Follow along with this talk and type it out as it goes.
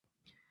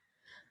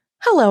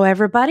Hello,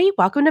 everybody.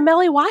 Welcome to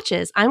Melly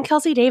Watches. I'm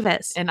Kelsey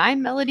Davis. And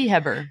I'm Melody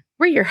Heber.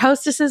 We're your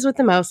hostesses with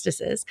the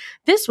mostesses.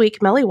 This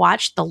week, Melly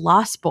watched The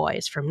Lost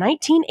Boys from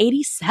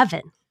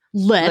 1987.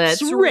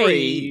 Let's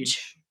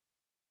rage.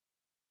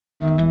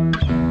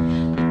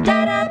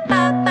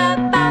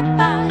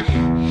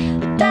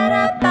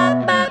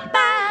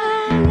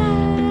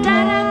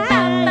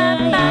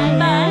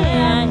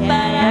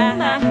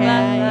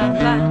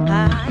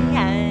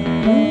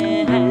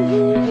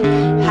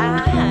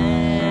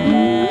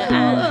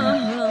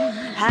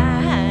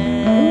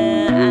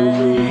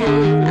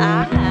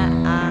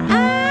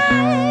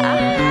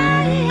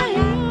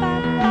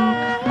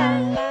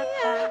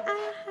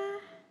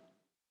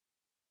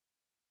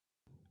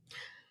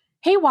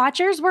 Hey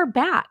Watchers, we're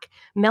back.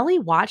 Melly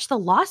watched The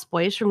Lost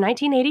Boys from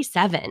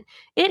 1987.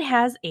 It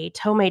has a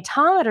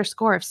tomatometer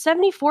score of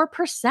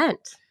 74%.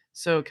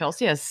 So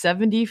Kelsey has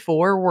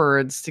 74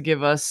 words to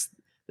give us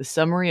the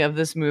summary of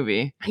this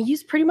movie. I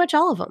used pretty much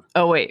all of them.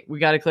 Oh, wait. We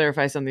got to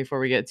clarify something before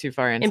we get too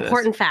far into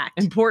Important fact.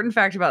 Important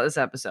fact about this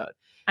episode.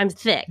 I'm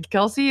thick.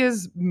 Kelsey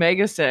is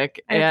mega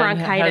sick and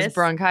has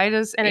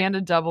bronchitis and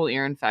a double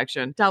ear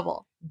infection.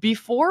 Double.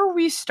 Before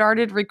we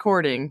started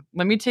recording,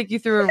 let me take you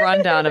through a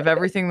rundown of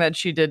everything that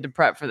she did to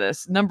prep for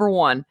this. Number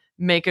 1,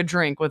 make a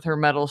drink with her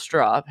metal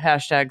straw.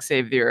 #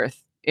 save the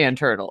earth and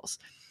turtles.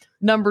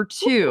 Number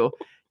 2,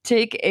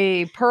 take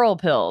a pearl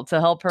pill to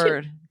help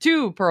her.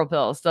 2 pearl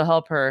pills to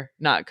help her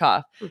not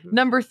cough. Mm-hmm.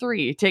 Number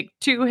 3, take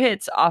 2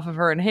 hits off of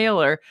her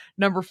inhaler.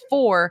 Number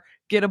 4,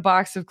 get a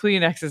box of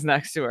Kleenexes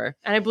next to her.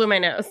 And I blew my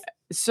nose.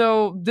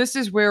 So this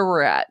is where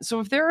we're at.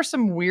 So if there are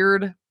some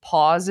weird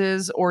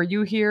pauses or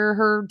you hear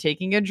her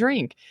taking a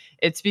drink,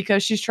 it's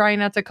because she's trying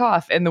not to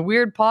cough. And the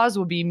weird pause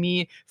will be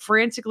me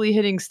frantically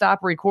hitting stop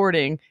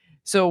recording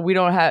so we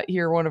don't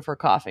hear one of her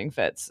coughing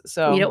fits.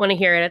 So you don't want to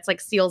hear it. It's like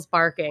seals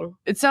barking.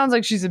 It sounds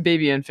like she's a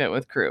baby infant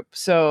with croup.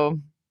 So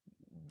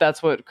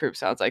that's what croup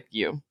sounds like to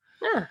you.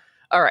 Yeah.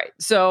 All right.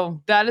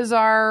 So that is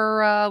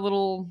our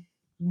little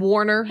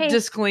Warner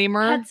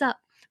disclaimer. Heads up.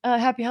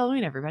 Happy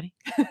Halloween, everybody.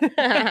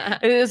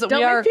 It is.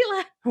 Don't make me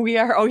laugh. We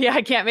are. Oh, yeah.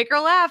 I can't make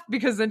her laugh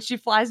because then she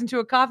flies into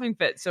a coughing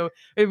fit. So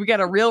we got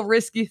a real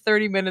risky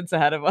 30 minutes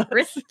ahead of us.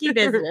 Risky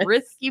business.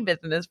 Risky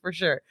business for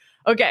sure.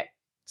 Okay.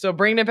 So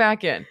bringing it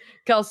back in.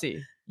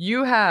 Kelsey,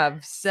 you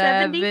have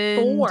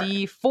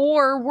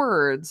 74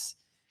 words.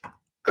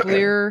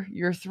 Clear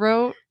your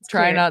throat.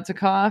 Try not to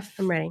cough.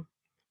 I'm ready.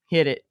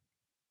 Hit it.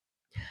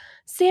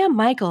 Sam,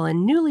 Michael,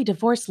 and newly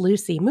divorced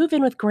Lucy move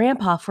in with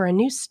Grandpa for a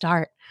new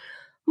start.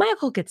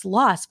 Michael gets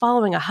lost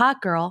following a hot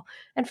girl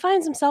and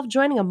finds himself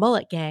joining a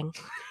mullet gang.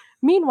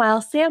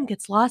 Meanwhile, Sam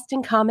gets lost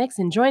in comics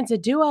and joins a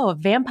duo of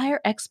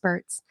vampire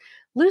experts.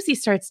 Lucy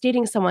starts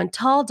dating someone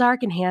tall,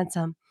 dark, and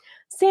handsome.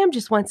 Sam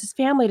just wants his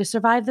family to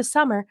survive the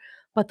summer,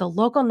 but the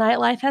local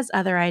nightlife has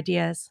other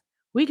ideas.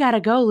 We gotta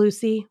go,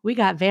 Lucy. We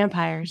got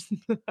vampires.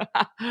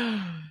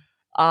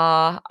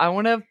 I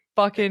want to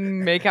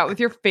fucking make out with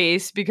your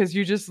face because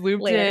you just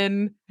looped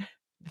in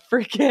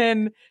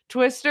freaking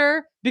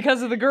Twister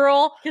because of the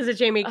girl. Because of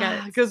Jamie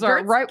Gertz. Because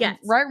right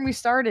when we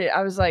started,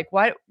 I was like,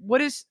 what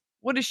is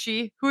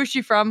she? Who is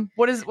she from?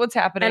 What's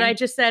happening? And I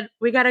just said,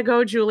 we gotta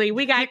go, Julie.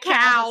 We got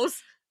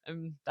cows.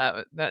 And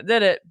that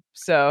did it.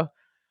 So,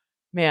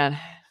 man, I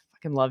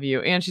fucking love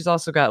you. And she's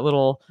also got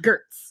little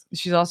Gertz.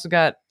 She's also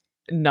got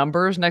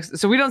numbers next.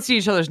 So we don't see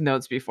each other's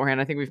notes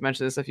beforehand. I think we've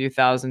mentioned this a few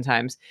thousand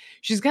times.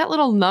 She's got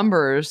little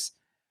numbers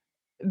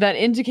that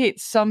indicate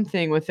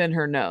something within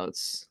her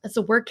notes. That's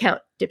a word count,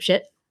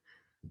 dipshit.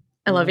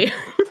 I love you.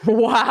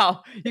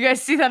 Wow. You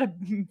guys see that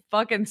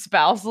fucking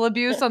spousal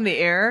abuse on the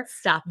air?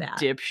 Stop that.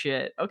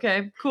 Dipshit.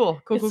 Okay, cool.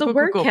 It's a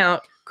word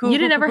count. You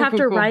didn't ever have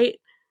to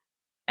write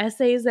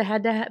essays that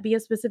had to be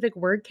a specific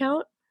word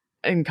count?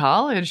 In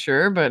college,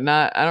 sure, but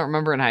not, I don't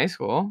remember in high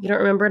school. You don't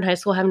remember in high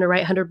school having to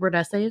write 100-word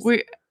essays?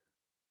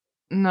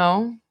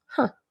 No.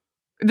 Huh.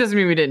 It doesn't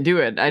mean we didn't do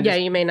it. Yeah,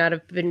 you may not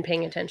have been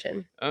paying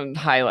attention.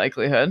 High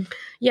likelihood.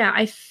 Yeah,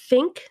 I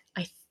think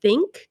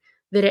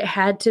that it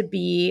had to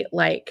be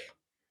like,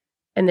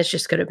 and this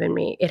just could have been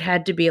me, it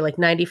had to be like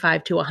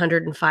 95 to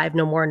 105,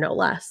 no more, no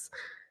less.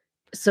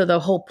 So the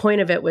whole point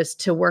of it was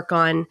to work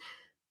on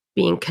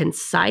being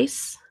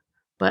concise,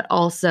 but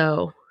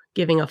also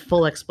giving a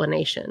full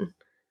explanation.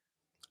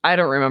 I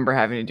don't remember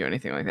having to do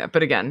anything like that.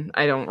 But again,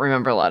 I don't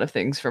remember a lot of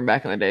things from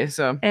back in the day.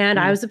 So, and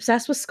I was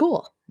obsessed with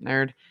school.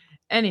 Nerd.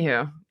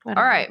 Anywho, all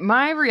right,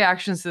 my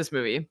reactions to this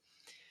movie.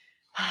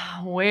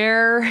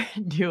 Where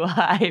do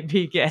I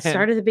begin?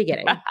 Start at the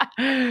beginning.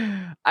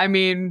 I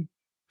mean,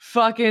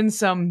 fucking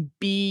some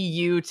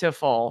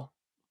beautiful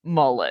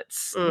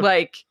mullets.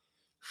 Like,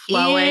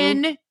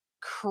 flowing.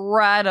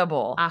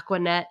 Incredible.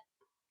 Aquanet.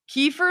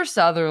 Kiefer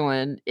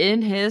Sutherland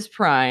in his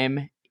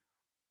prime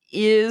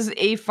is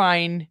a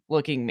fine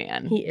looking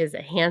man. He is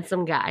a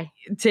handsome guy.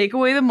 Take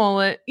away the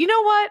mullet. You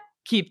know what?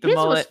 Keep the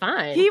mullet. His was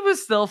fine. He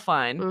was still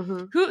fine.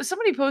 Mm-hmm.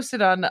 Somebody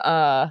posted on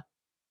our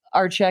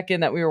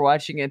check-in that we were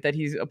watching it that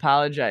he's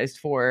apologized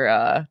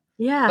for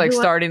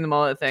starting the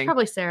mullet thing. It's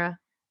probably Sarah.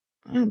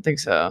 I don't think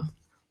so.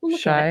 We'll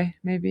Shy,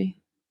 maybe.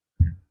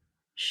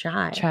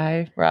 Shy.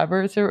 Chai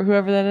Roberts or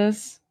whoever that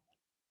is.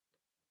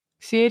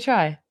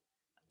 CHI.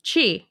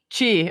 Chi.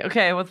 Chi.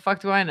 Okay, what the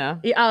fuck do I know?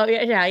 Yeah,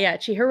 yeah.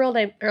 Chi. Her real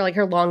name, or like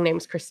her long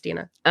name's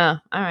Christina. Oh,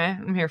 all right.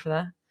 I'm here for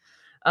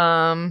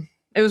that.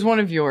 It was one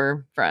of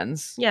your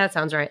friends. Yeah, that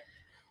sounds right.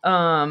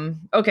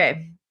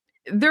 Okay.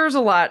 There's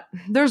a lot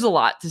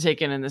to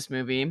take in this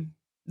movie.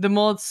 The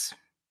mullets,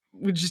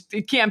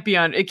 it can't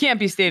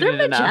be stated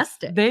They're enough.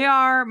 majestic. They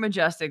are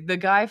majestic. The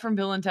guy from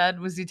Bill and Ted,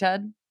 was he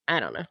Ted?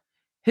 I don't know.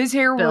 His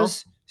hair Bill.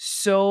 was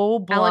so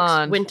blonde.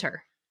 Alex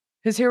Winter.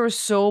 His hair was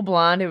so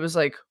blonde, it was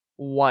like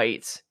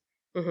white.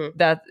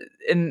 Mm-hmm.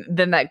 And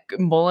then that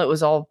mullet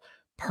was all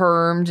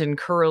permed and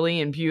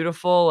curly and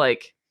beautiful,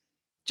 like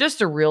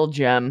just a real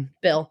gem.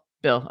 Bill.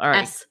 All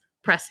right. S.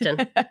 Preston.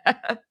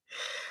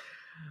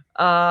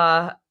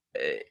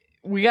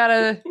 We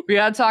gotta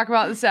talk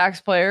about the sax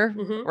player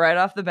Mhm. right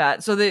off the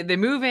bat. So they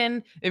move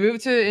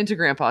into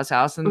Grandpa's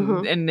house and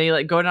Mhm. and they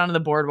like go down to the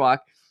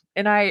boardwalk,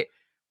 and I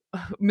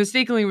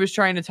mistakenly was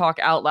trying to talk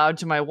out loud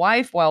to my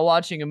wife while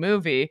watching a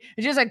movie,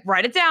 and she's like,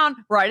 write it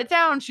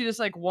down. She just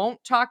like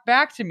won't talk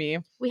back to me.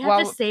 We have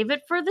to save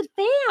it for the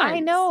fans. I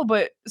know,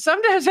 but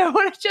sometimes I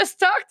want to just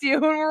talk to you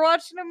when we're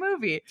watching a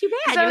movie. Too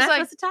bad. So I You're was not like-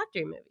 supposed to talk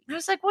during movies. I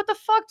was like, what the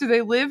fuck? Do they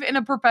live in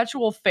a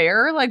perpetual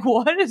fair? Like,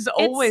 what is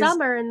always... It's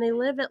summer and they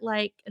live at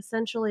like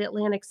essentially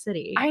Atlantic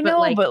City. I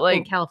know, but, like,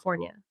 in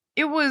California.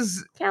 It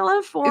was...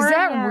 California. Is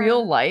that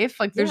real life?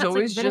 Like, there's Yeah, it's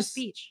always like Venice just...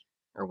 Beach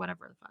or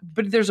whatever the fuck.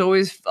 But there's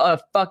always a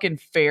fucking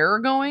fair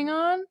going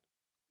on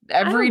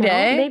every I don't know.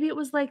 day? Maybe it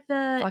was like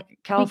the Fucking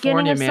California,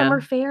 beginning of man. summer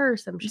fair or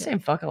some I'm shit. saying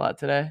fuck a lot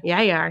today.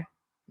 Yeah, you are.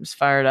 I'm just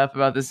fired up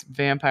about this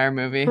vampire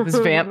movie. This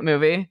vamp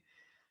movie.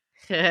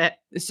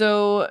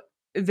 So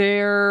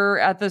they're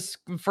at this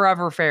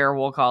forever fair,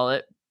 we'll call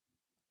it.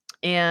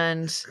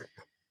 And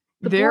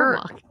The there,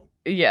 boardwalk.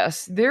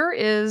 yes, there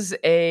is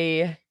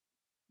a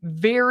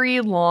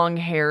very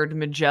long-haired,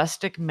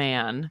 majestic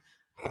man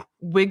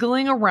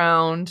wiggling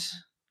around,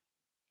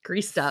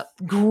 Greased up.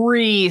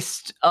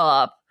 greased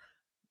up.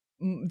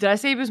 Did I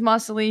say he was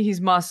muscly? He's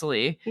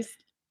muscly. He's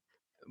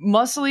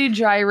Muscly,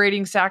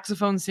 gyrating,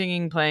 saxophone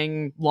singing,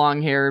 playing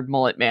long-haired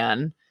mullet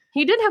man.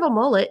 He did have a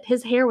mullet.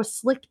 His hair was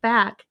slicked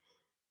back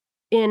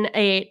in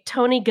a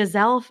Tony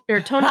Little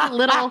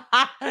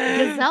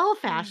Gazelle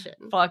fashion.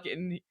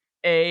 Fucking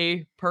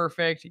A,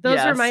 perfect. Those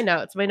yes. are my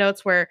notes. My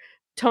notes were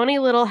Tony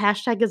Little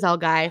 #Gazelle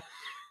guy,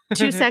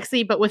 too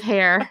sexy but with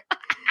hair.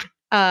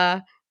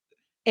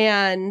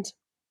 And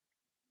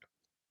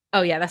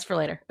oh yeah, that's for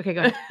later. Okay,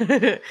 go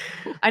ahead.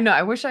 I know.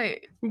 I wish I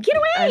Get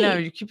away. I know.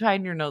 You keep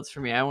hiding your notes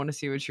from me. I want to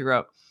see what you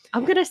wrote.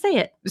 I'm gonna say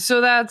it.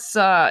 So that's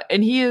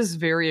and he is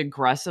very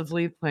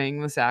aggressively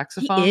playing the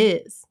saxophone. He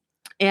is.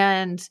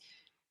 And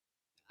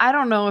I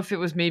don't know if it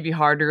was maybe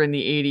harder in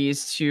the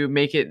 80s to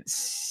make it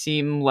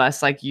seem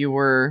less like you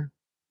were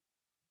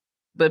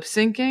lip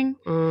syncing,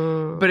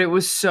 but it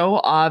was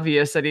so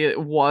obvious that he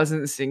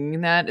wasn't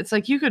singing that. It's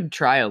like you could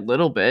try a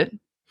little bit.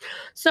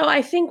 So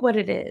I think what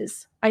it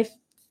is, I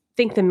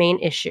think the main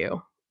issue,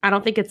 I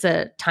don't think it's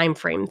a time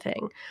frame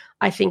thing.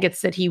 I think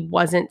it's that he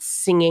wasn't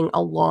singing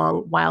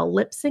along while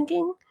lip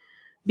syncing,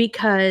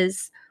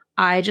 because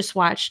I just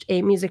watched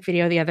a music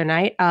video the other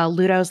night,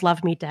 Ludo's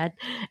Love Me Dead,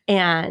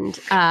 and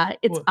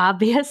it's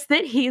obvious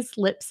that he's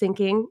lip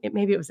syncing.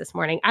 Maybe it was this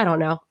morning. I don't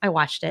know. I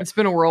watched it. It's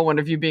been a whirlwind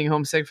of you being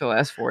homesick for the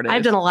last 4 days.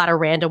 I've done a lot of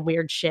random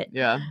weird shit.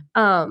 Yeah.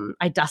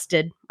 I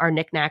dusted our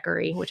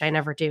knickknackery, which I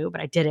never do, but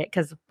I did it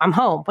because I'm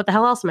home. What the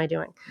hell else am I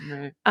doing?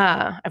 Right.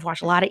 I've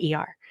watched a lot of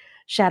ER.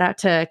 Shout out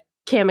to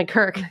Cam and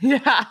Kirk.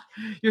 Yeah.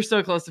 You're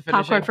so close to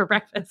finishing. Popcorn for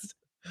breakfast.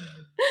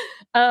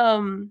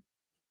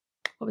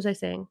 What was I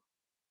saying?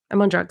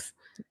 I'm on drugs.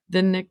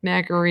 The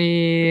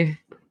knickknackery.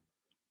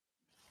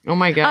 Oh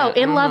my god. Oh,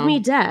 in Love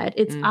Me Dead,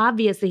 it's Mm.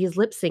 obvious that he's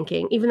lip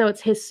syncing, even though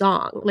it's his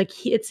song. Like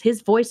it's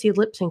his voice he's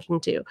lip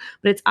syncing to,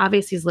 but it's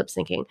obvious he's lip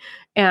syncing.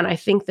 And I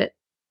think that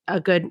a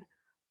good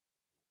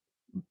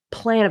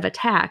plan of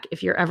attack,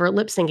 if you're ever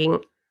lip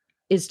syncing,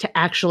 is to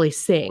actually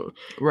sing.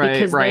 Right.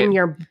 Because right. then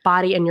your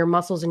body and your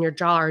muscles and your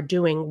jaw are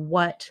doing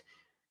what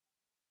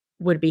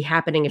would be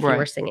happening if you Right.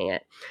 were singing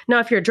it. Now,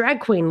 if you're a drag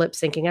queen lip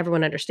syncing,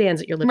 everyone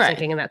understands that you're lip syncing,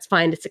 Right. and that's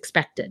fine. It's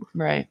expected.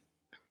 Right.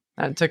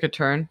 That took a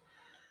turn.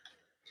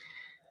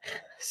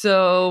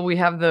 So we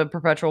have the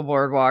perpetual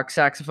boardwalk,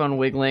 saxophone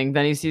wiggling.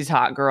 Then he sees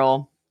Hot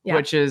Girl, Yeah.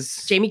 which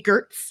is Jamie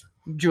Gertz.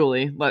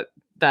 Julie.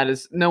 That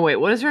is no wait.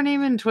 What is her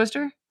name in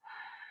Twister?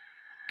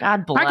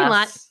 God bless. Parking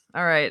lot.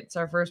 All right, it's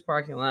our first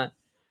parking lot.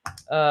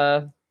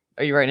 Are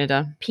you writing it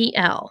down?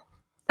 PL.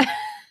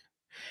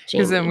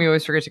 Because then Jamie we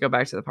always forget to go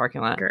back to the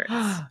parking lot.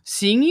 Gertz.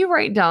 Seeing you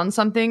write down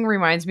something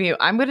reminds me,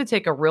 I'm going to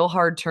take a real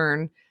hard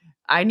turn.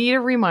 I need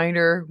a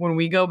reminder when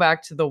we go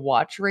back to the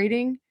watch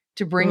rating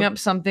to bring up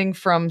something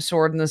from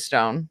Sword in the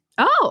Stone.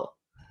 Oh,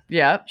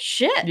 Yep.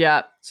 shit.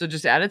 Yeah. So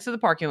just add it to the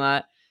parking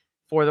lot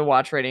for the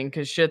watch rating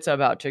because shit's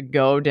about to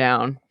go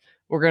down.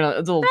 We're going to,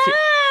 it's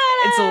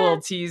a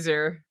little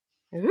teaser.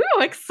 Ooh,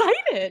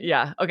 excited.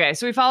 Yeah. Okay.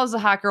 So he follows the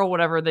hot girl,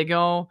 whatever. They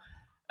go,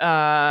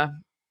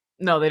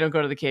 no, they don't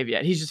go to the cave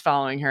yet. He's just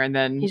following her. And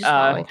then He's just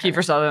following her.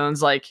 Kiefer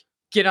Sutherland's like,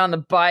 Get on the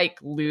bike,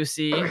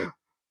 Lucy.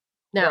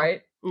 No,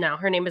 Right? no,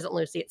 her name isn't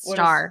Lucy. It's What is-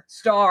 Star.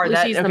 Star.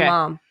 Lucy's the okay.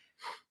 mom.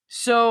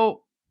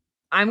 So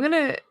I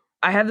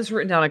have this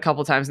written down a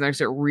couple times now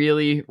because it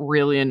really,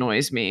 really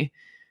annoys me.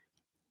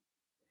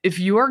 If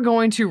you are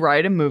going to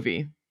write a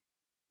movie,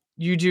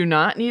 you do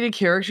not need a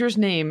character's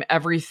name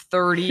every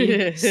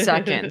 30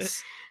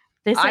 seconds.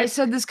 They say I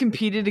said this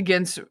competed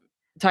against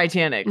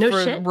Titanic. No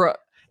shit?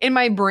 In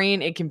my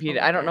brain, it competed.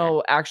 Oh my I don't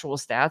know actual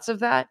stats of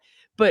that,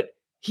 but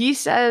he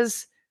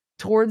says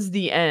towards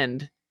the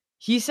end,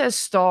 he says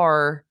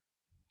Star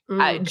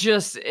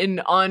just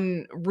an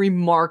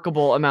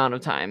unremarkable amount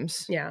of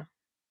times. Yeah.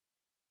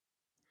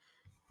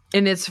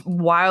 And it's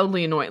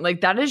wildly annoying.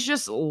 Like, that is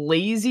just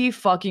lazy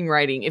fucking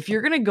writing. If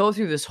you're going to go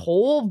through this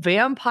whole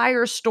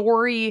vampire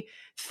story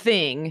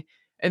thing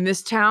and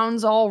this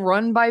town's all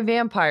run by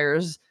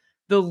vampires,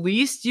 the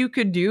least you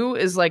could do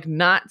is like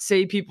not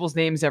say people's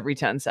names every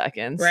 10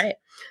 seconds. Right.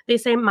 They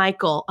say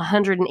Michael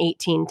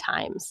 118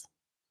 times.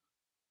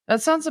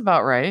 That sounds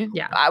about right.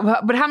 Yeah.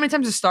 But how many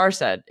times has Star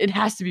said? It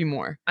has to be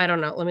more. I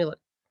don't know. Let me look.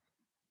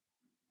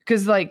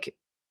 Because like,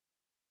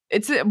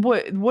 it's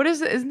what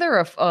is it? Isn't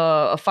there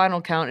a final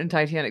count in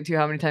Titanic too?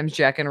 How many times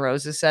Jack and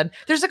Rose has said?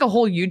 There's like a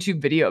whole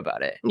YouTube video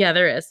about it. Yeah,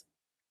 there is.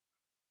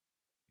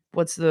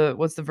 What's the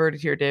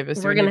verdict here,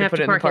 Davis? We're gonna have to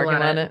put it in the parking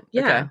lot.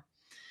 Yeah. Okay.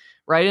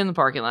 Right in the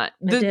parking lot.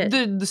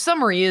 The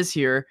summary is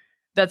here.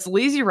 That's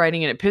lazy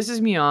writing and it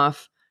pisses me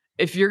off.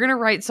 If you're gonna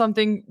write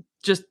something,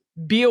 just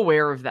be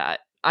aware of that.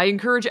 I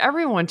encourage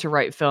everyone to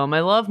write film. I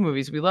love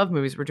movies. We love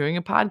movies. We're doing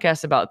a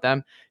podcast about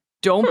them.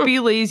 Don't be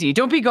lazy.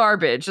 Don't be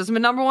garbage. That's my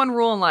number one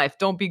rule in life.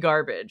 Don't be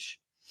garbage.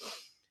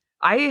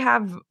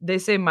 They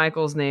say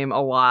Michael's name a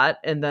lot.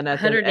 And then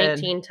at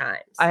 118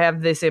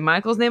 times. They say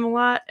Michael's name a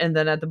lot. And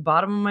then at the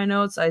bottom of my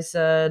notes, I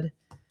said,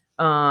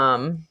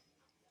 gosh,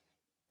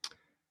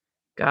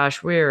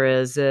 where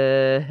is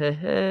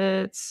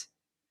it?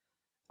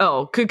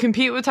 Could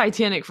compete with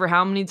Titanic for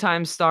how many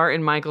times Star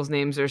and Michael's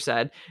names are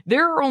said.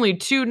 There are only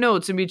 2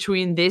 notes in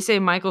between they say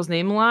Michael's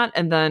name a lot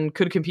and then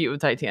could compete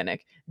with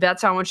Titanic.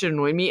 That's how much it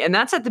annoyed me. And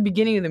that's at the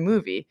beginning of the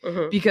movie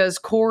because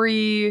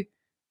Corey,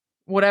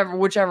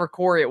 whichever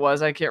Corey it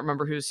was, I can't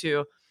remember who's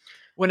who.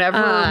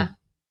 Whenever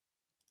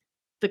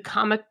the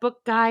comic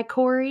book guy,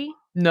 Corey?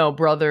 No,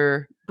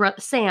 brother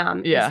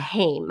Sam is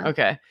Haim.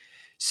 Okay.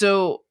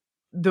 So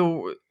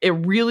I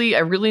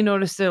really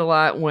noticed it a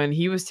lot when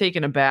he was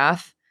taking a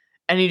bath.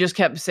 And he just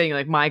kept saying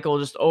like Michael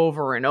just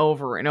over and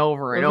over and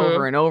over and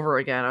over and over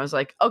again. I was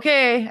like,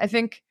 okay, I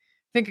think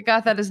I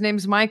got that. His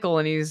name's Michael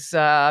and he's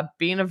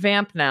being a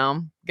vamp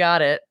now.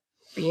 Got it.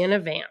 Being a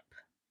vamp.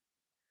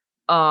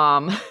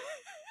 I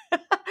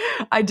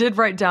did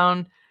write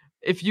down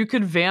if you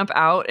could vamp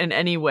out in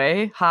any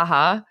way,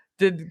 haha.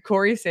 Did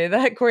Corey say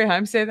that? Corey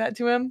Haim say that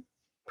to him?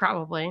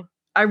 Probably.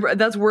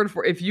 That's word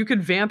for if you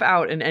could vamp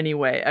out in any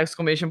way! !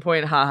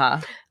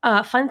 Haha.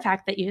 Fun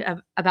fact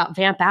about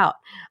vamp out.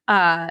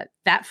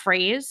 That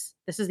phrase.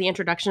 This is the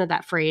introduction of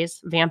that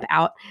phrase, vamp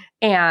out,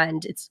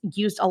 and it's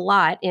used a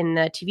lot in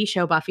the TV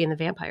show Buffy and the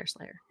Vampire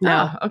Slayer.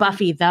 No, okay.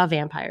 Buffy the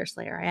Vampire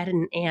Slayer. I added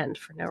an "and"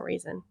 for no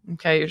reason.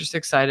 Okay, you're just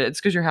excited. It's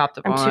because you're hopped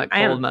up on that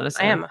cold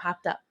medicine. I am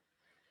hopped up.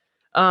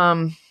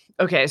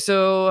 Okay,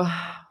 so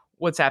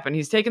what's happened?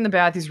 He's taken the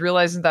bath. He's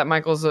realizing that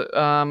Michael's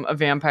a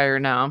vampire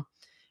now.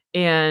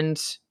 And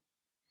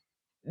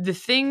the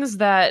things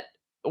that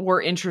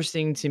were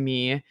interesting to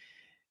me,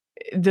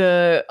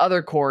 the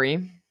other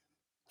Corey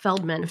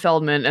Feldman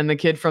and the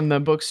kid from the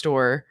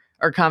bookstore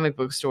or comic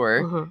book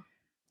store,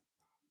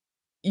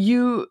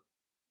 so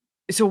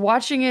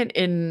watching it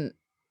in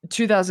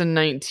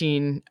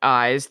 2019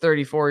 eyes,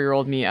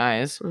 34-year-old me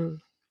eyes,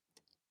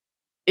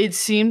 it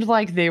seemed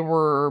like they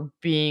were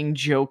being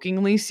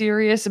jokingly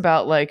serious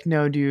about like,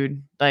 no,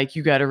 dude, like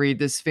you got to read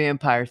this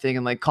vampire thing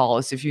and like call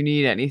us if you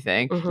need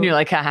anything. And you're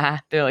like, haha,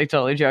 they're like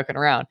totally joking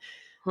around.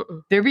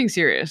 They're being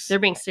serious.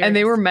 And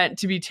they were meant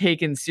to be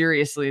taken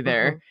seriously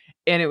there.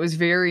 And it was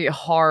very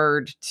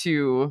hard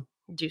to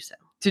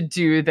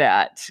do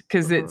that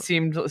because it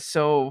seemed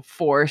so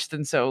forced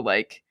and so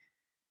like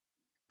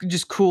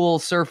just cool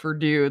surfer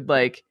dude.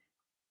 Like,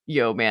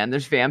 yo, man,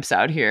 there's vamps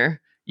out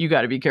here. You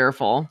got to be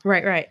careful.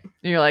 Right. And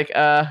you're like,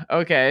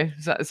 okay,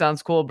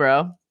 sounds cool,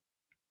 bro.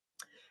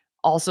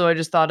 Also, I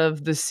just thought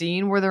of the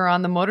scene where they're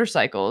on the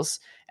motorcycles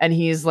and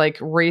he's like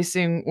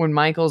racing when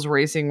Michael's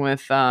racing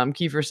with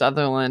Kiefer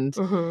Sutherland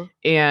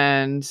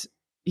and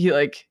he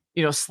like,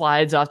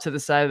 slides off to the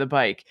side of the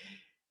bike.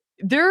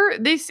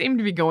 They seem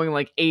to be going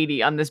like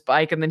 80 on this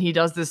bike. And then he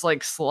does this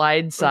like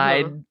slide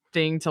side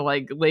thing to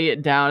like lay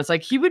it down. It's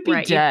like he would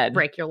be dead.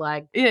 Break your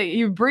leg. Yeah,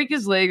 you break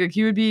his leg. Like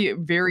he would be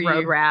very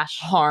road rash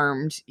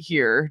harmed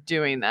here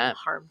doing that.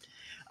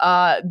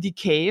 The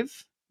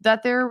cave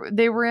that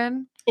they were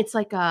in. It's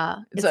like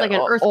an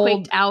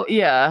earthquaked out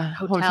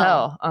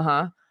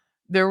hotel.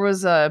 There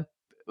wasn't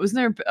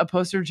there a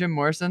poster of Jim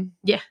Morrison?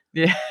 Yeah.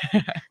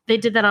 They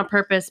did that on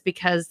purpose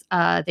because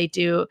they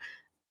do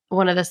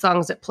one of the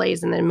songs that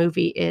plays in the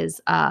movie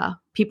is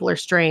People Are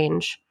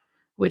Strange,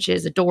 which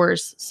is a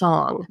Doors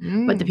song.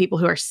 But the people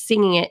who are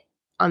singing it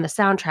on the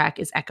soundtrack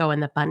is Echo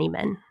and the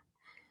Bunnymen.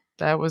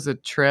 That was a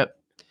trip.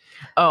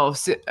 Oh,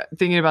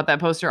 thinking about that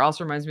poster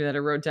also reminds me that I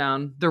wrote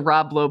down the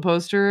Rob Lowe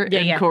poster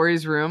in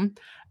Corey's room.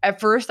 At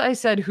first, I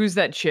said, "Who's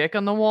that chick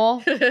on the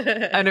wall?"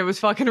 And it was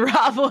fucking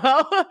Rob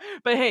Lowe.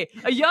 But hey,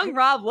 a young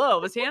Rob Lowe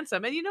was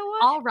handsome, and you know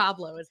what? All Rob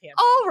Lowe is handsome.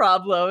 All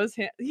Rob Lowe is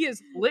he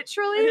is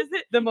literally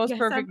the most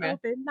perfect man.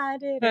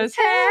 Open-minded as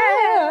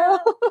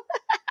hell.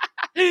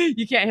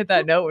 You can't hit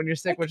that note when you're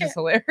sick, which is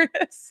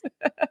hilarious.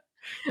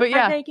 But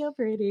yeah, I think you're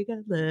pretty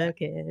good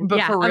looking.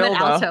 But for real, I'm an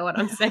alto when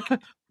I'm sick.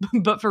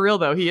 But for real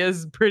though, he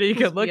is pretty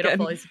good looking.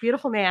 Beautiful. He's a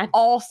beautiful man.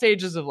 All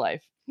stages of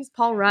life. He's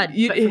Paul Rudd,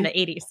 but from the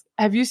 80s.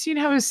 Have you seen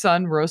how his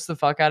son roasts the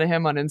fuck out of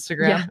him on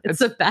Instagram? Yeah, it's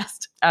the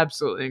best.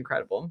 Absolutely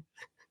incredible.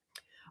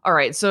 All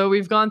right, so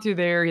we've gone through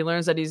there. He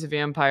learns that he's a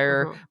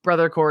vampire.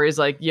 Brother Corey's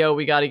like, yo,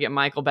 we got to get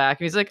Michael back.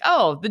 And he's like,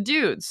 oh, the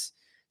dudes.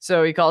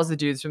 So he calls the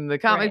dudes from the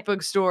comic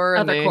book store.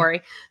 Other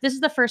Corey. This is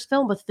the first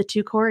film with the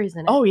two Coreys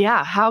in it. Oh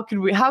yeah. How could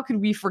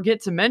we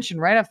forget to mention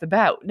right off the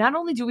bat? Not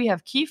only do we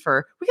have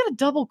Kiefer, we got a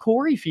double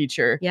Corey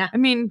feature. Yeah. I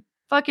mean,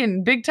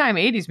 fucking big time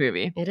 80s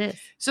movie. It is.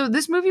 So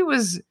this movie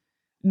was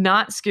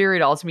not scary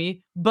at all to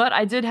me, but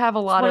I did have a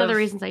lot of... one of the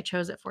reasons I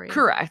chose it for you.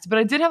 Correct. But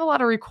I did have a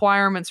lot of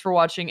requirements for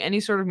watching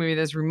any sort of movie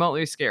that's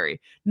remotely scary.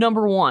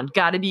 Number one,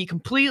 got to be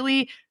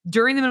completely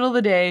during the middle of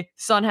the day.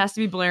 Sun has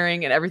to be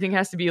blaring and everything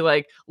has to be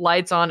like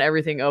lights on,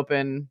 everything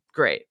open.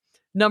 Great.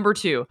 Number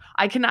two,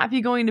 I cannot be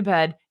going to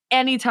bed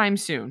anytime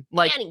soon.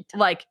 Like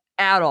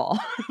at all.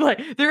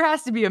 Like there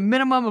has to be a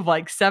minimum of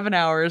like 7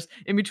 hours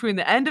in between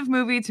the end of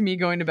movie to me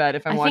going to bed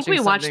if I'm watching something. I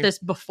think we watched this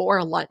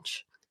before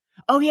lunch.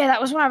 Oh yeah, that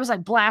was when I was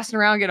like blasting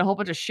around, getting a whole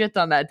bunch of shit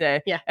done that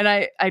day. Yeah. And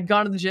I'd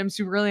gone to the gym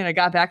super early and I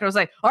got back and I was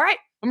like, all right,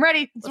 I'm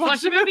ready. Let's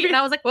watch the movie. And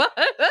I was like, what?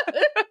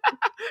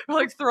 We're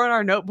like throwing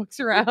our notebooks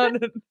around.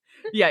 And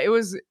yeah, it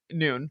was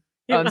noon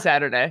on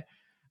Saturday.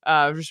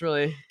 Just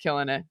really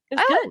killing it.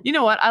 It's good. You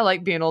know what? I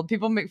like being old.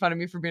 People make fun of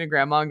me for being a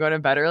grandma and going to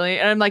bed early.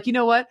 And I'm like, you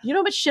know what? You know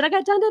how much shit I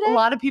got done today? A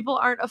lot of people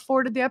aren't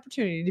afforded the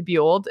opportunity to be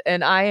old.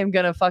 And I am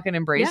going to fucking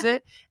embrace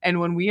it. And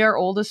when we are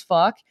old as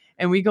fuck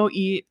and we go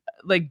eat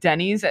like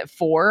Denny's at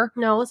 4.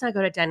 No, let's not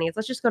go to Denny's.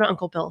 Let's just go to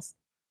Uncle Bill's.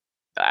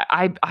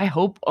 I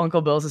hope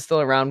Uncle Bill's is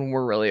still around when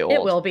we're really old.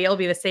 It will be. It'll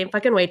be the same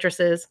fucking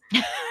waitresses.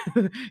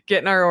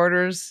 Getting our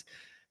orders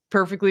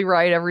perfectly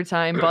right every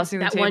time, busting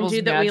the tables. That one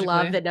dude that we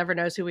love that never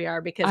knows who we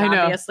are because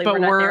obviously we're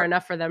not there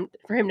enough for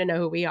him to know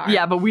who we are.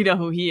 Yeah, but we know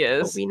who he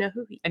is. But we know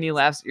who he is. And he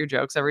laughs at your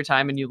jokes every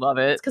time and you love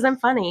it. It's because I'm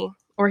funny.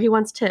 Or he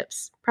wants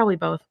tips. Probably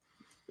both.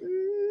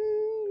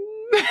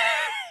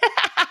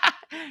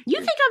 You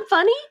think I'm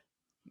funny?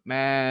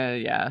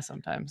 Yeah,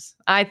 sometimes.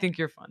 I think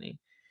you're funny.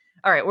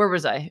 All right, where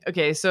was I?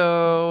 Okay,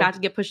 so... About to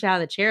get pushed out of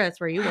the chair. That's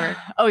where you were.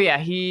 Oh, yeah.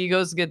 He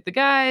goes to get the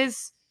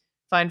guys.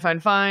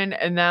 Fine.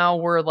 And now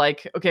we're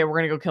like, okay, we're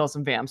going to go kill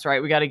some vamps,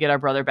 right? We got to get our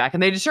brother back.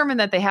 And they determine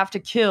that they have to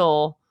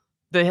kill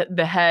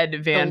the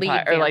head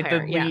vampire, or like the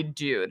lead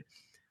dude.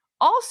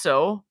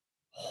 Also,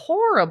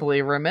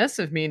 horribly remiss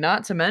of me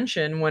not to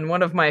mention when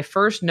one of my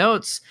first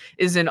notes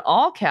is in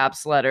all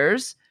caps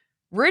letters,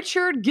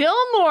 Richard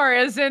Gilmore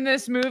is in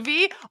this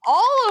movie.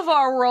 All of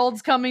our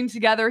worlds coming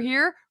together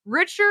here.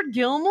 Richard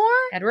Gilmore?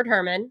 Edward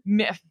Herman.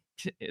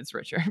 It's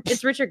Richard.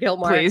 It's Richard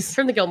Gilmore. Please.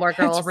 From the Gilmore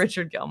Girls. It's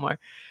Richard Gilmore.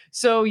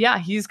 So yeah,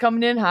 he's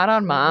coming in hot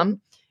on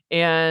mom.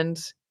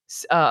 And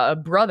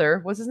brother,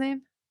 what's his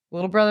name?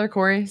 Little brother,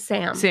 Corey?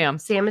 Sam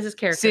is his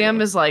character.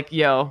 Sam is like,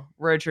 yo,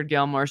 Richard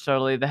Gilmore's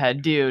totally the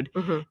head dude.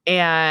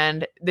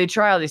 And they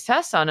try all these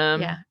tests on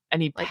him. Yeah.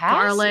 And he like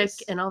passes. Garlic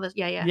and all this.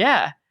 Yeah.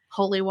 Yeah.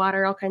 Holy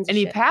water, all kinds of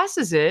shit. And he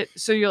passes it.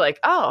 So you're like,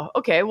 oh,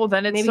 okay. Well,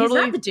 then it's maybe totally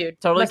he's not the dude.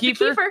 Totally Must be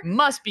Kiefer.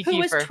 Must be Kiefer. Who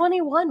was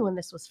 21 when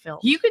this was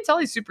filmed. You could tell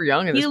he's super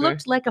young in this movie. He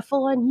looked like a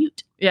full-on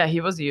Ute. Yeah, he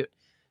was a Ute.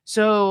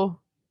 So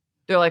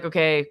they're like,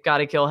 okay,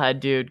 gotta kill head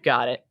dude.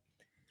 Got it.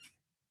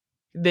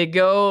 They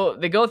go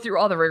through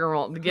all the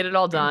rigmarole to get it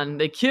all done.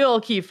 They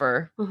kill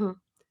Kiefer.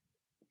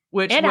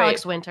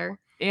 Alex Winter.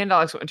 And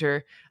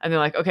they're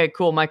like, okay,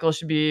 cool. Michael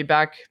should be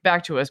back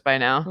to us by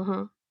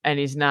now. And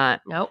he's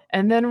not. Nope.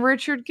 And then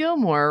Richard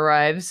Gilmore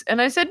arrives.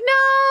 And I said,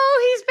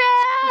 no, he's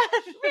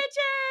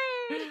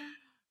bad.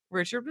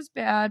 Richard was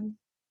bad.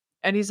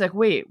 And he's like,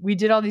 wait, we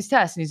did all these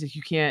tests. And he's like,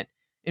 you can't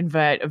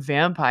invite a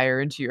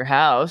vampire into your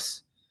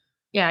house.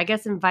 Yeah, I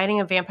guess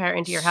inviting a vampire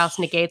into your house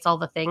negates all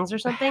the things or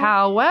something.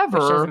 However,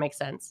 which doesn't make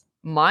sense.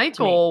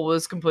 Michael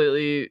was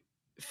completely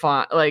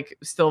fine, like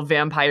still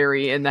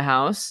vampire-y in the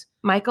house.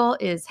 Michael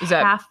is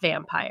half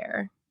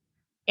vampire.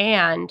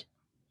 And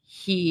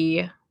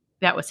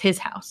that was his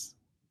house.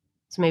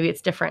 So maybe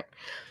it's different.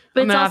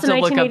 But it's also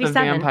 1987. Look up the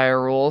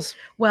vampire rules.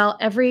 Well,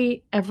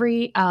 every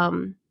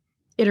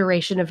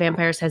iteration of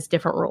vampires has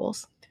different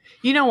rules.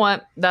 You know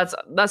what? That's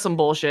some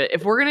bullshit.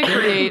 If we're going to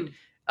create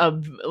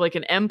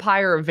an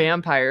empire of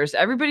vampires,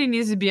 everybody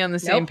needs to be on the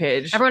same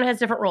page. Everyone has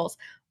different rules.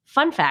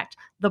 Fun fact,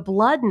 the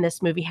blood in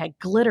this movie had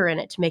glitter in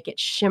it to make it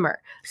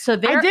shimmer. So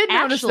they're did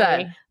notice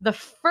actually that. the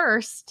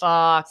first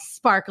Fuck.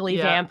 sparkly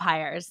Yeah.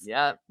 vampires.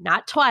 Yep.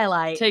 Not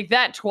Twilight. Take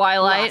that,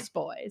 Twilight. Lost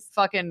Boys.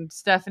 Fucking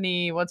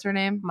Stephanie, what's her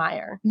name?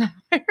 Meyer.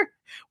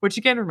 Which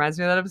again reminds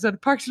me of that episode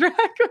of Parks and Rec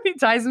when he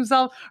ties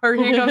himself or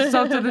handcuffs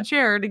himself to the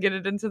chair to get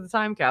it into the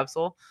time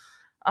capsule.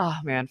 Oh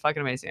man,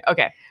 fucking amazing.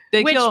 Okay.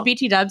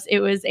 BT Dubs, it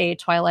was a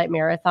Twilight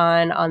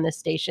marathon on the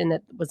station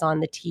that was on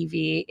the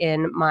TV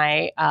in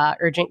my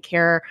urgent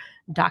care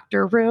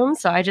doctor room.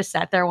 So I just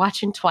sat there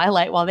watching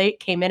Twilight while they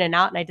came in and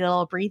out, and I did a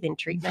little breathing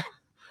treatment.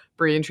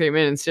 Breathing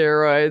treatment and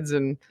steroids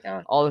and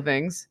all the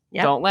things.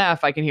 Yep. Don't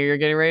laugh. I can hear you're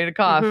getting ready to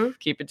cough. Mm-hmm.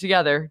 Keep it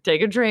together.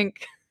 Take a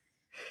drink.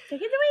 Take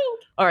a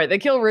drink. All right. They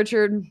kill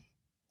Richard.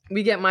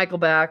 We get Michael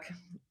back.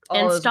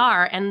 And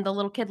Star and the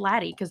little kid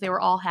Laddie, because they were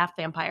all half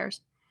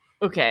vampires.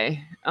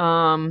 Okay.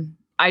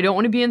 I don't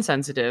want to be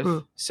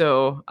insensitive,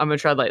 so I'm going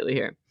to tread lightly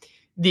here.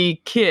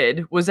 The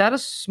kid, was that a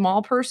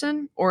small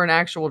person or an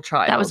actual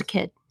child? That was a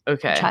kid.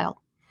 Okay. A child.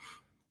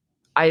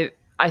 I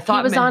thought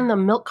he was on the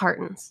milk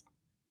cartons.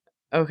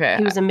 Okay.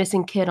 He was a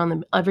missing kid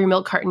on every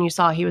milk carton you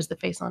saw. He was the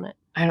face on it.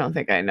 I don't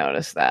think I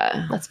noticed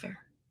that. That's fair.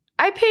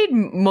 I paid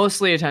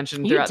mostly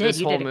attention throughout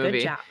this whole movie. You did a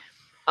good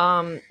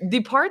job.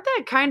 The part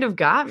that kind of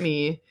got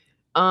me,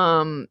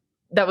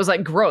 that was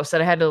like gross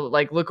that I had to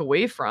like look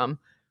away from,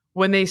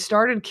 when they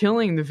started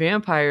killing the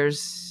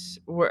vampires.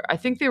 I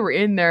think they were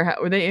in there.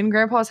 Were they in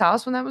Grandpa's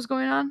house when that was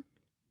going on?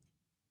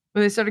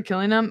 When they started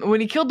killing them?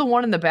 When he killed the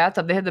one in the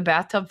bathtub, they had the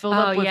bathtub filled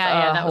up with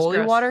that holy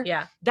was water.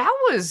 Yeah, that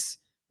was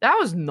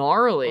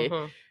gnarly.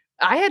 Mm-hmm.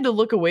 I had to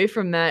look away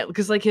from that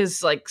because like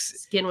his like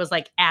skin was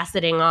like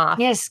aciding off.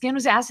 Yeah, his skin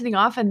was aciding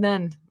off, and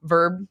then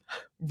verbing,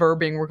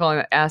 we're calling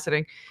it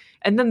aciding,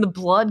 and then the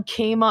blood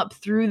came up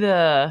through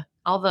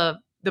all the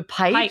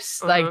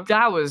pipes. Like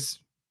that was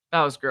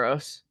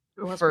gross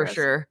for gross.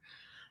 Sure.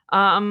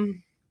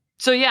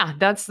 So yeah,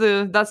 that's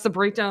the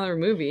breakdown of the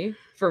movie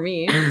for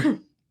me.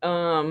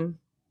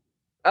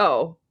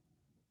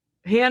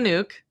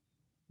 Hanouk,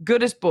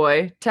 goodest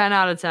boy, 10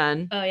 out of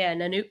 10. Oh yeah,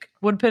 Nanook.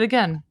 Would pet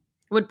again.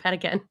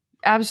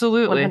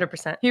 Absolutely.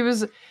 100%. He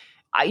was,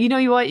 you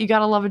know what? You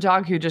gotta love a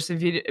dog who just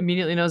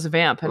immediately knows a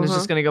vamp and is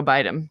just gonna go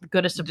bite him.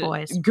 Goodest of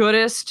boys.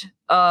 Goodest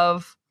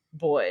of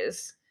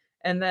boys.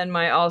 And then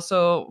my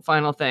also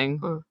final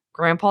thing,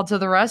 Grandpa to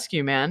the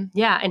rescue, man.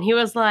 Yeah, and he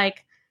was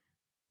like,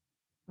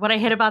 what I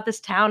hate about this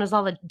town is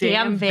all the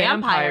damn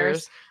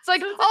vampires. It's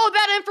like,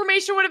 that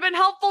information would have been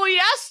helpful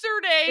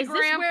yesterday,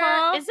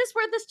 Grandpa. Is this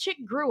where this chick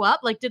grew up?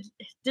 Like, did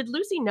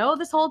Lucy know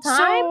this whole time?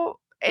 So,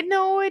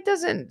 no, it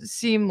doesn't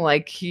seem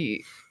like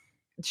she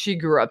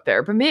grew up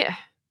there. But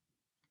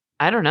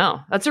I don't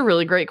know. That's a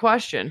really great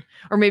question.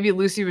 Or maybe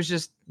Lucy was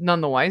just none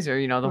the wiser,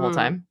 the whole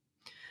time.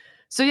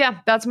 So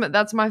yeah, that's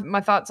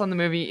my thoughts on the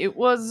movie. It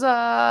was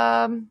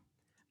I'm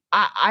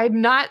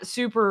not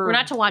super. We're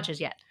not to watches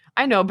yet.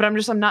 I know, but I'm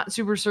not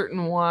super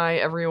certain why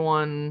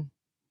everyone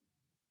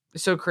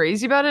is so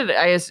crazy about it.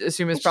 I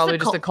assume it's probably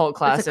just a cult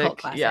classic. It's a cult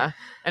classic. Yeah,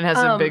 and has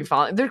a big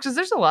following. Because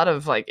there's a lot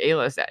of like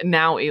A-list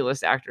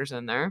actors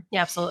in there.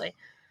 Yeah, absolutely.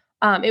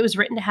 It was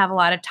written to have a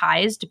lot of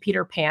ties to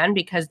Peter Pan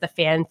because the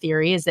fan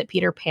theory is that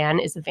Peter Pan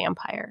is a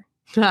vampire.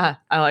 I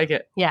like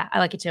it. Yeah, I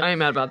like it too. I ain't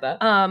mad about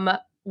that.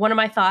 One of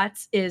my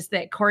thoughts is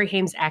that Corey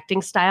Haim's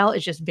acting style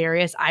is just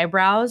various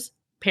eyebrows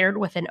paired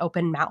with an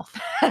open mouth.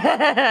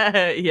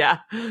 Yeah,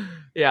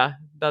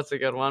 that's a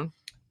good one.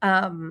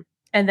 And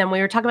then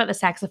we were talking about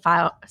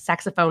the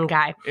saxophone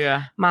guy.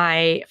 Yeah.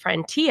 My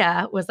friend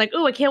Tia was like,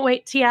 "Oh, I can't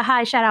wait." Tia,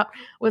 hi, shout out.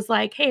 Was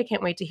like, "Hey, I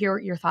can't wait to hear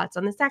your thoughts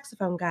on the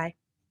saxophone guy."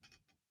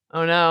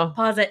 Oh no.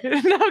 Pause it.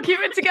 No,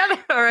 keep it together.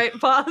 All right,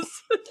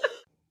 pause.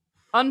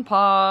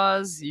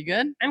 Unpause. You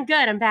good? I'm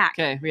good. I'm back.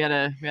 Okay, we had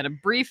a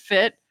brief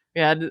fit. We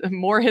had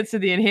more hits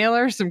of the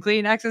inhaler, some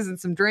Kleenexes, and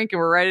some drink, and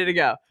we're ready to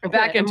go.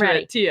 Back into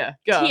it. Tia,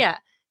 go.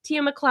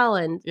 Tia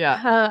McClelland.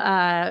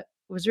 Yeah.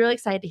 Was really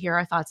excited to hear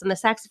our thoughts on the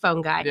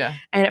saxophone guy. Yeah.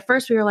 And at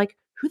first we were like,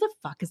 who the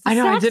fuck is the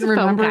saxophone guy? I didn't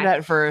remember it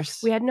at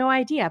first. We had no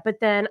idea.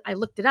 But then I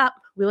looked it up.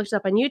 We looked it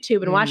up on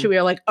YouTube and watched it. We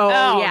were like,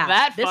 oh yeah,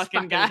 that this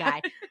fucking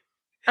guy.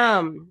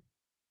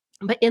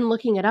 But in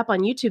looking it up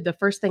on YouTube, the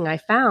first thing I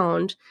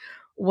found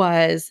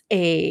was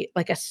a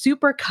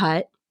super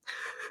cut.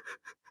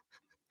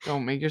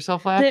 Don't make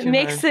yourself laugh. That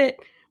makes it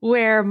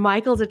where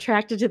Michael's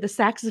attracted to the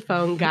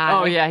saxophone guy.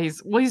 Oh yeah,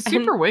 he's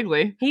super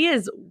wiggly. He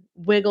is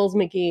Wiggles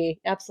McGee,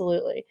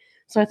 absolutely.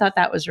 So I thought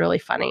that was really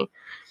funny.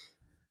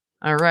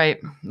 All right,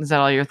 is that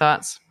all your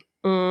thoughts?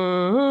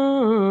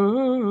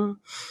 Mm-hmm.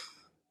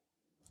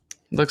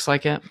 Looks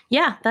like it.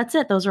 Yeah, that's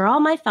it. Those are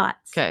all my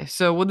thoughts. Okay,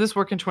 so would this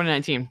work in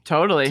 2019?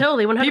 Totally,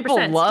 100%. People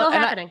love, still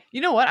happening.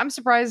 You know what? I'm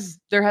surprised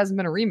there hasn't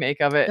been a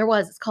remake of it. There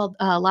was. It's called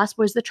Lost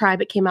Boys: The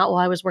Tribe. It came out while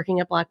I was working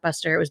at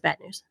Blockbuster. It was bad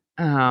news.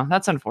 Oh,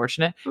 that's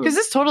unfortunate. Because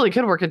this totally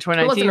could work in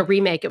 2019. It wasn't a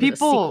remake. It was a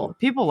sequel.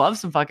 People love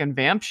some fucking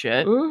vamp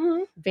shit.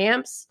 Mm-hmm.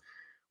 Vamps,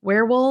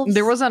 werewolves.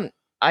 There wasn't.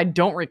 I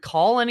don't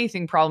recall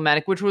anything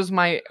problematic, which was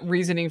my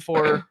reasoning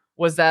for.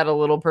 Was that a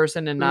little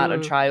person and not a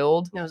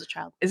child? No, it was a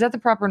child. Is that the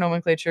proper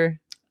nomenclature?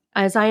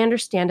 As I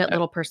understand it,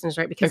 Little Person is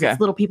right because Okay. it's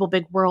Little People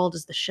Big World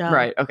is the show.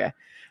 Right. Okay.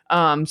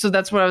 So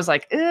that's what I was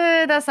like,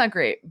 that's not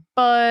great.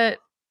 But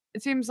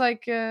it seems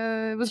like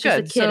it was It's just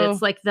good. a kid. So,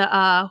 It's like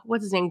the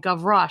what's his name?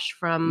 Gavroche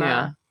from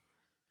yeah.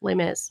 Les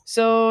Mis.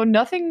 So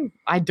nothing,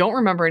 I don't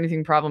remember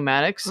anything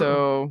problematic.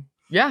 So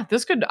yeah,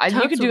 this could, you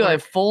Tons could of do a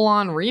work. full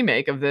on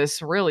remake of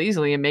this real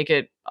easily and make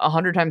it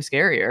 100 times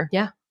scarier.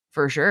 Yeah.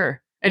 For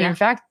sure. And Yeah. in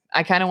fact,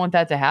 I kind of want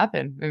that to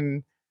happen.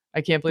 And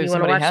I can't believe You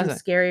want to somebody watch some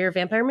hasn't. scarier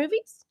vampire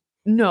movies?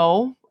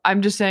 No,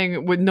 I'm just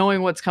saying with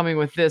knowing what's coming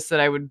with this, that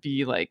I would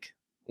be like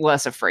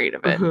less afraid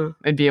of it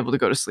and be able to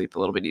go to sleep a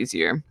little bit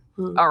easier.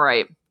 All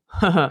right.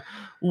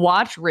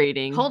 Watch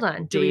rating. Hold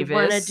on. Do we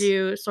want to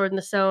do Sword in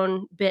the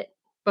Stone bit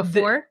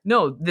before?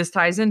 No, this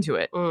ties into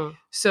it.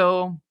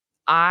 So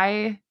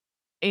I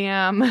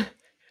am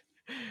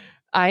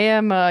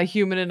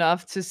human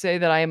enough to say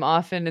that I am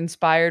often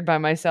inspired by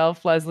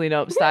myself, Leslie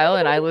Knope style,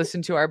 and I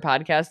listen to our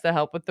podcast to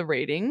help with the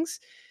ratings.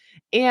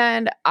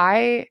 And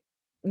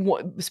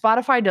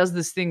Spotify does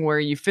this thing where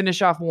you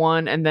finish off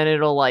one and then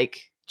it'll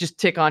like just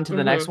tick on to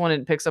the next one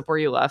and it picks up where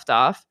you left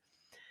off.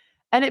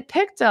 And it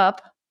picked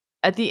up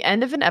at the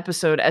end of an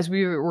episode as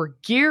we were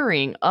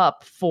gearing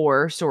up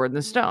for Sword in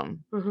the Stone.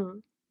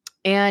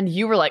 And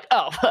you were like,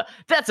 "Oh,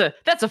 that's a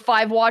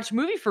 5-watch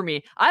movie for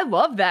me. I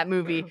love that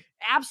movie,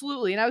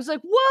 absolutely." And I was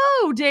like,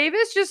 "Whoa,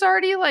 Davis, just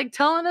already like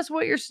telling us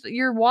what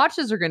your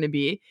watches are going to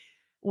be."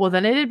 Well,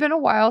 then it had been a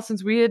while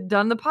since we had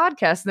done the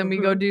podcast. And then we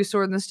go do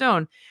Sword in the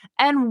Stone.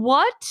 And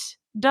what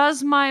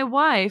does my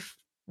wife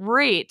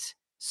rate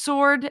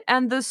Sword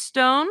and the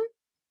Stone?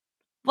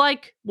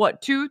 Like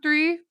what, 2,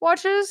 3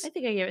 watches? I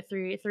think I gave it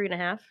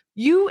 3.5.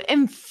 You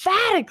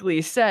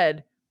emphatically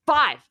said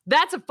 5.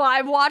 That's a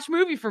 5-watch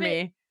movie for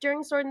me.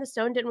 During Sword in the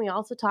Stone, didn't we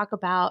also talk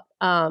about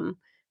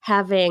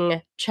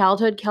having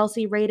childhood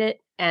Kelsey rate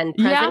it and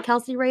present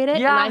Kelsey rate it?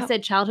 Yeah. And I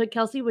said childhood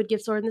Kelsey would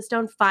give Sword in the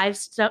Stone 5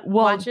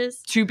 Well,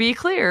 watches. To be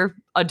clear,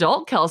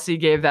 adult Kelsey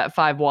gave that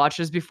 5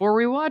 watches before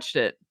we watched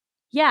it.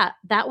 Yeah,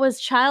 that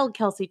was child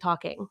Kelsey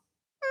talking.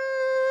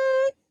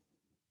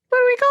 What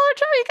do we call her,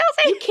 child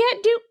Kelsey?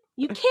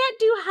 You can't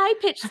do high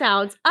pitched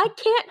sounds. I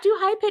can't do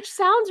high pitched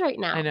sounds right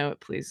now. I know, it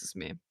pleases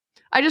me.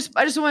 I just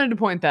wanted to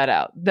point that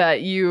out,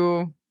 that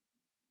you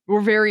were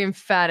very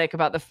emphatic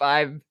about the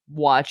 5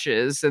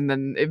 watches, and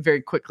then it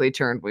very quickly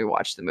turned when we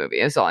watched the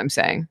movie. That's all I'm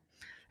saying.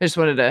 I just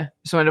wanted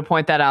to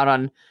point that out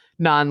on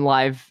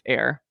non-live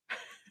air.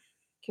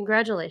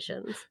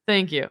 Congratulations.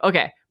 Thank you.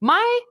 Okay,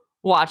 my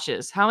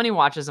watches. How many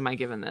watches am I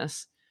giving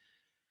this?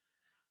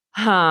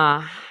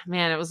 Man,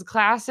 it was a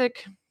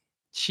classic,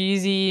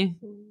 cheesy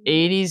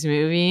 80s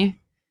movie.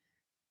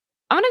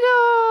 I'm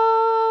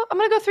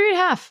gonna go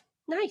 3.5.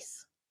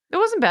 Nice. It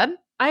wasn't bad.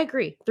 I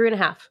agree.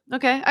 3.5.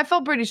 Okay. I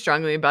felt pretty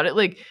strongly about it.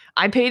 Like,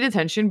 I paid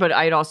attention, but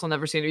I had also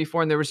never seen it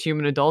before, and there was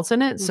human adults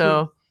in it.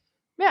 So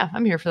yeah,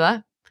 I'm here for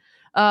that.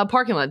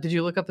 Parking lot. Did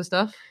you look up the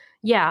stuff?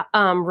 Yeah.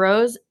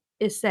 Rose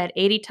is said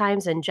 80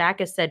 times and Jack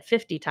is said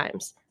 50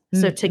 times.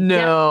 So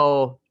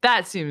No,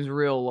 that seems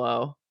real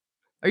low.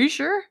 Are you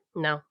sure?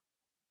 No.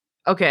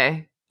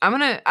 Okay. I'm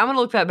gonna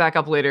look that back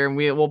up later and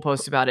we'll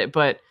post about it,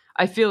 but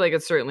I feel like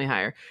it's certainly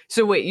higher.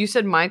 So wait, you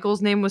said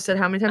Michael's name was said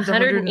how many times?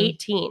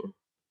 118.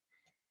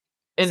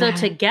 So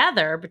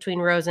together between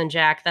Rose and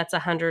Jack, that's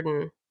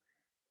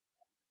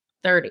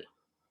 130.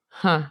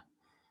 Huh.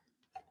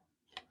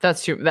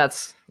 That's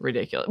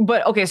ridiculous.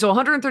 But okay, so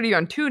 130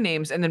 on 2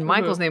 names, and then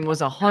Michael's name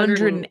was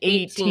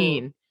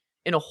 118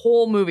 in a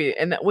whole movie.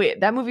 And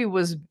that movie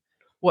was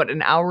what,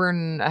 an hour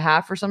and a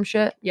half or some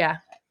shit? Yeah.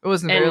 It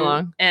wasn't very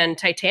long. And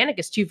Titanic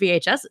is 2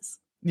 VHSs.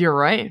 You're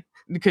right.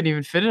 You couldn't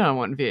even fit it on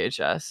one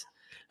VHS.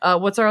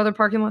 What's our other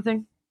parking lot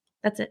thing?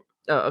 That's it.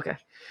 Oh, okay.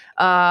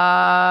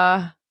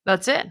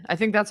 That's it. I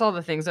think that's all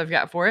the things I've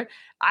got for it.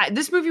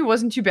 This movie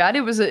wasn't too bad.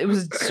 It was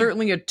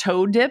certainly a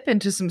toe dip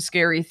into some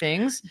scary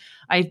things.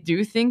 I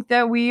do think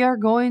that we are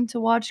going to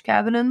watch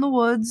Cabin in the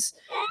Woods,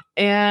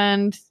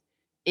 and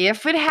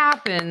if it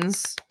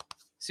happens,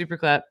 super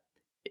clap.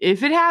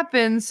 If it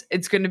happens,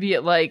 it's going to be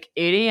at like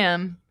 8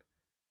 a.m.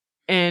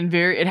 and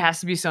it has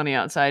to be sunny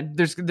outside.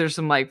 There's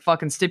some like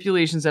fucking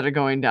stipulations that are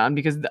going down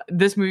because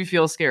this movie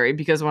feels scary.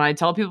 Because when I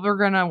tell people we're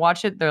gonna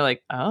watch it, they're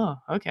like, "Oh,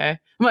 okay."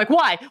 I'm like,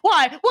 "Why?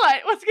 What?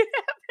 What's gonna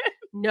happen?"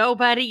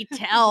 Nobody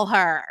tell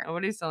her.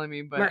 Nobody's telling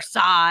me, but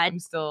Mersad. I'm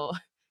still.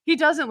 He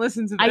doesn't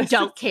listen to this. I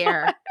don't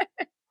care.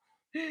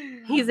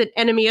 He's an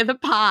enemy of the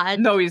pod.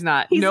 No, he's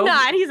not. He's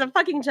not. He's a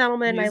fucking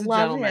gentleman. He's I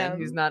love him.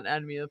 He's not an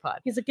enemy of the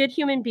pod. He's a good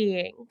human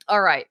being.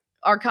 All right.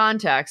 Our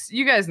contacts,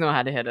 you guys know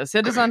how to hit us.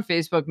 Hit us on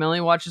Facebook, Melanie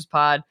Watches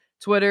Pod,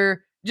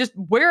 Twitter, just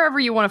wherever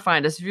you want to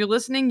find us. If you're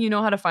listening, you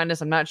know how to find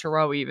us. I'm not sure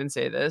why we even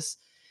say this.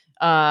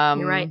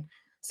 You're right.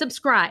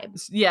 Subscribe.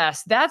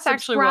 Yes, that's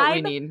actually what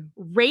we need.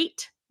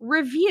 Rate,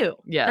 review.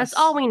 Yes. That's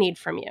all we need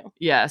from you.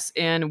 Yes,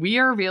 and we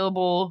are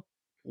available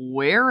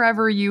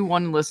wherever you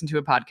want to listen to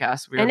a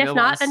podcast. And if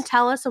not, then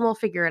tell us and we'll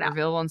figure it out.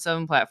 Available on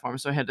 7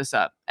 platforms, so hit us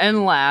up.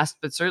 And last,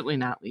 but certainly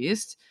not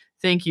least,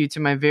 thank you to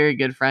my very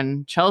good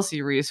friend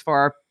Chelsea Reese for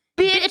our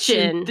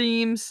Bitchin'.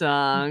 theme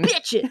song.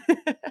 Bitchin'.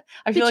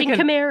 I feel Bitchin' like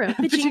Camaro.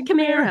 Bitchin'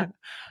 Camaro.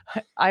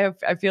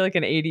 I feel like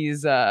an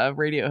 80s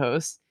radio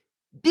host.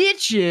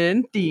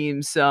 Bitchin'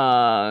 theme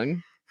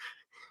song.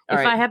 All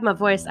If right. I had my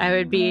voice, I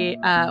would be,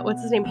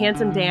 what's his name?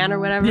 Handsome Dan or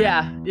whatever.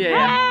 Yeah.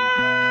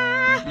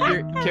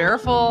 You're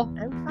careful.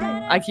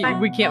 I'm fine.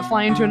 We can't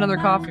fly into another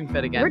coughing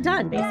fit again. We're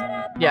done, basically.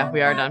 Yeah,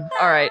 we are done.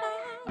 All right.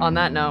 On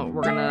that note,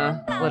 we're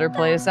gonna let her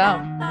play us out.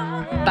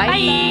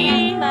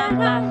 Bye.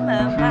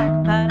 Bye.